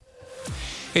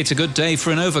It's a good day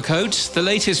for an overcoat. The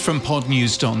latest from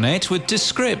podnews.net with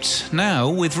Descript, now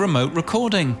with remote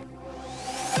recording.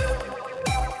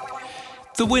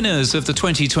 The winners of the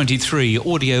 2023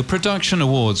 Audio Production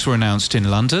Awards were announced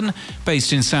in London.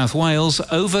 Based in South Wales,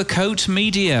 Overcoat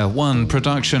Media won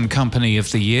Production Company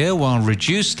of the Year, while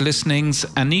Reduced Listening's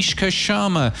Anishka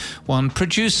Sharma won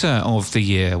Producer of the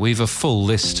Year. We've a full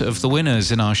list of the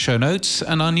winners in our show notes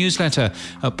and our newsletter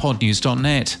at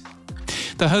podnews.net.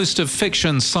 The host of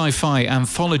fiction sci-fi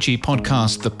anthology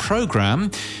podcast The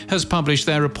Programme has published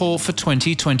their report for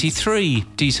 2023,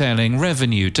 detailing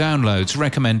revenue, downloads,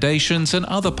 recommendations and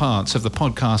other parts of the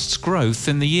podcast's growth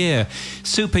in the year.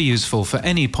 Super useful for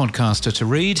any podcaster to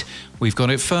read. We've got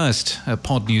it first at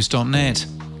podnews.net.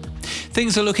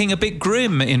 Things are looking a bit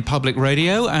grim in public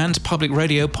radio and public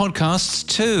radio podcasts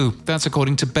too. That's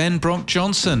according to Ben Brock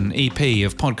Johnson, EP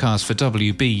of Podcast for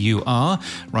WBUR,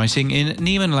 writing in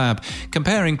Neiman Lab,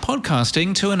 comparing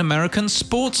podcasting to an American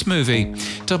sports movie.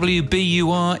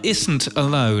 WBUR isn't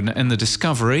alone in the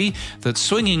discovery that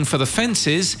swinging for the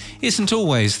fences isn't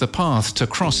always the path to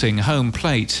crossing home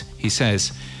plate, he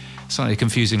says. Slightly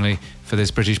confusingly for this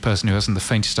British person who hasn't the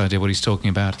faintest idea what he's talking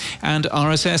about. And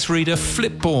RSS reader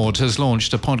Flipboard has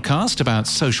launched a podcast about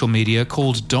social media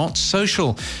called Dot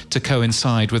Social to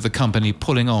coincide with the company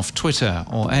pulling off Twitter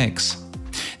or X.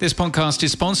 This podcast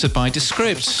is sponsored by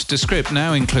Descript. Descript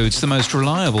now includes the most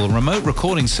reliable remote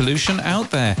recording solution out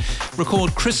there.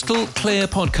 Record crystal clear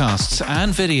podcasts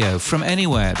and video from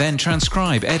anywhere, then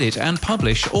transcribe, edit and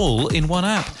publish all in one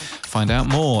app. Find out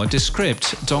more at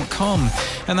descript.com.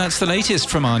 And that's the latest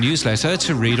from our newsletter.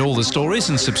 To read all the stories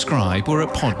and subscribe, we're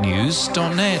at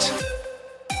podnews.net.